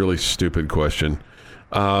just a really stupid question.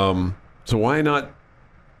 So why not?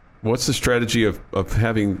 What's the strategy of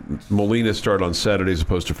having Molina start on Saturday as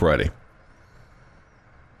opposed to Friday?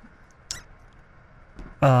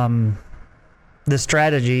 The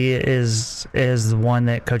strategy is the one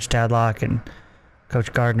that Coach Tadlock and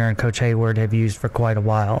Coach Gardner and Coach Hayward have used for quite a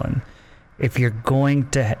while. And if you're going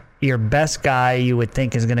to, your best guy you would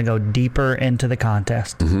think is going to go deeper into the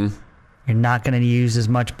contest. Mm-hmm. You're not going to use as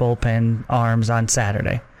much bullpen arms on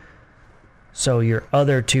Saturday. So your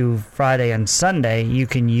other two, Friday and Sunday, you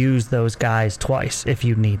can use those guys twice if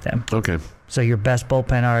you need them. Okay. So your best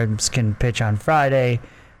bullpen arms can pitch on Friday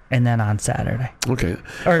and then on Saturday. Okay.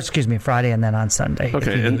 Or, excuse me, Friday and then on Sunday.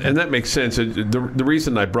 Okay, and that makes sense. The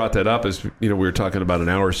reason I brought that up is, we were talking about an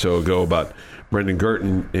hour or so ago about Brendan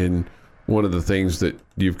Girton, and one of the things that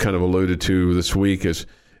you've kind of alluded to this week is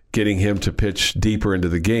getting him to pitch deeper into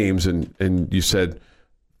the games, and you said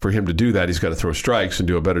for him to do that, he's got to throw strikes and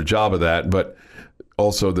do a better job of that, but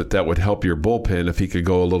also that would help your bullpen if he could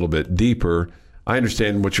go a little bit deeper. I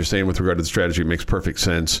understand what you're saying with regard to the strategy. It makes perfect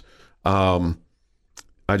sense.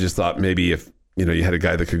 I just thought maybe if you had a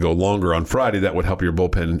guy that could go longer on Friday, that would help your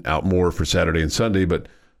bullpen out more for Saturday and Sunday. But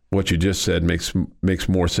what you just said makes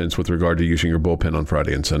more sense with regard to using your bullpen on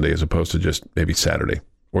Friday and Sunday as opposed to just maybe Saturday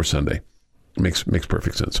or Sunday. Makes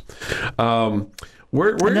perfect sense. And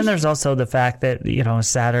then there's also the fact that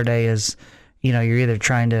Saturday is, you're either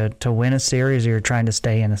trying to win a series or you're trying to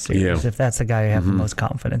stay in a series. If that's the guy you have the most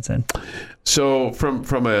confidence in. So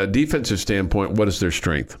from a defensive standpoint, what is their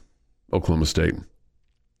strength? Oklahoma State.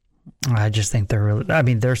 I just think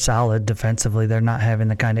they're solid defensively. They're not having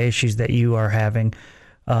the kind of issues that you are having.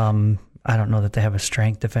 I don't know that they have a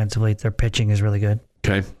strength defensively. Their pitching is really good.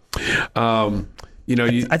 Okay.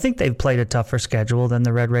 I think they've played a tougher schedule than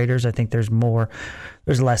the Red Raiders. I think there's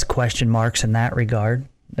less question marks in that regard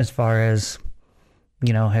as far as,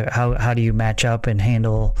 how do you match up and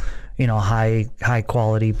handle, high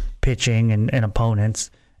quality pitching and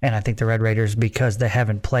opponents. And I think the Red Raiders, because they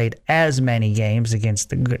haven't played as many games against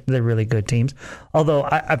the really good teams. Although,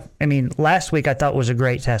 I mean, last week I thought was a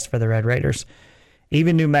great test for the Red Raiders.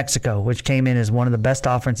 Even New Mexico, which came in as one of the best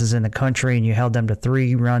offenses in the country, and you held them to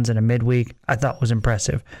 3 runs in a midweek, I thought was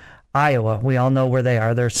impressive. Iowa, we all know where they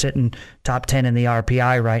are. They're sitting top 10 in the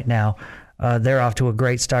RPI right now. They're off to a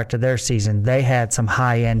great start to their season. They had some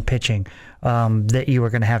high-end pitching that you were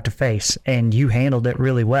going to have to face, and you handled it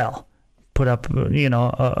really well. Put up,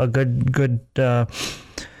 a good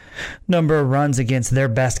number of runs against their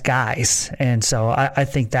best guys, and so I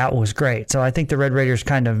think that was great. So I think the Red Raiders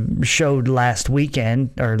kind of showed last week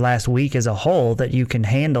as a whole that you can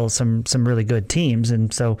handle some really good teams,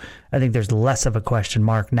 and so I think there's less of a question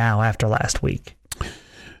mark now after last week.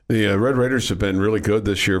 The Red Raiders have been really good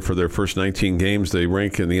this year for their first 19 games. They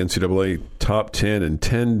rank in the NCAA top 10 in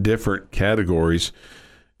 10 different categories,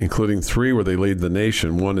 including 3 where they lead the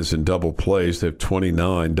nation. 1 is in double plays. They have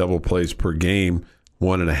 29 double plays per game,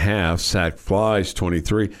 1.5 sack flies,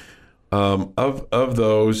 23. Of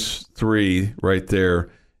those 3 right there,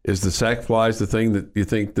 is the sack flies the thing that you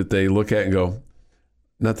think that they look at and go,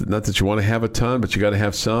 not that you want to have a ton, but you got to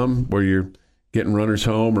have some where you're getting runners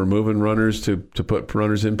home or moving runners to put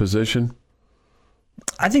runners in position?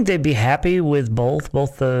 I think they'd be happy with both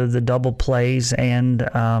the double plays and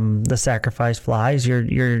the sacrifice flies. With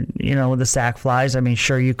the sack flies, I mean,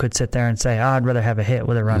 sure, you could sit there and say, I'd rather have a hit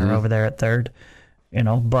with a runner over there at third,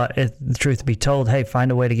 but the truth be told, hey, find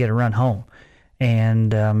a way to get a run home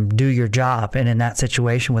and do your job. And in that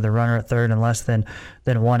situation with a runner at third and less than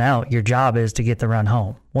 1 out, your job is to get the run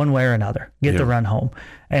home one way or another, get the run home.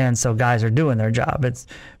 And so guys are doing their job.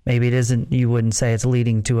 You wouldn't say it's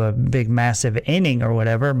leading to a big, massive inning or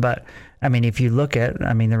whatever, but I mean, if you look at,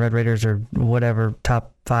 the Red Raiders are whatever,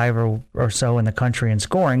 top 5 or so in the country in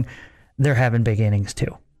scoring, they're having big innings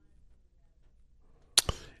too.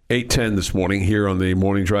 8:10 this morning here on the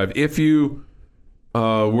Morning Drive. If you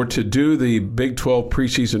were to do the Big 12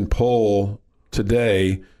 preseason poll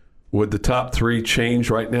today, would the top 3 change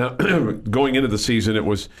right now? Going into the season, it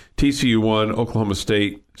was TCU 1, Oklahoma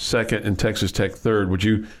State 2nd, and Texas Tech 3rd. Would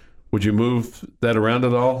Would you move that around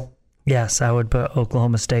at all? Yes, I would put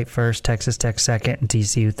Oklahoma State first, Texas Tech second, and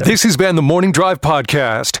TCU third. This has been the Morning Drive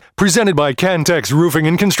Podcast, presented by Cantex Roofing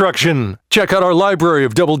and Construction. Check out our library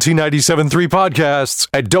of Double T 97.3 podcasts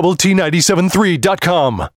at doublet97.3.com.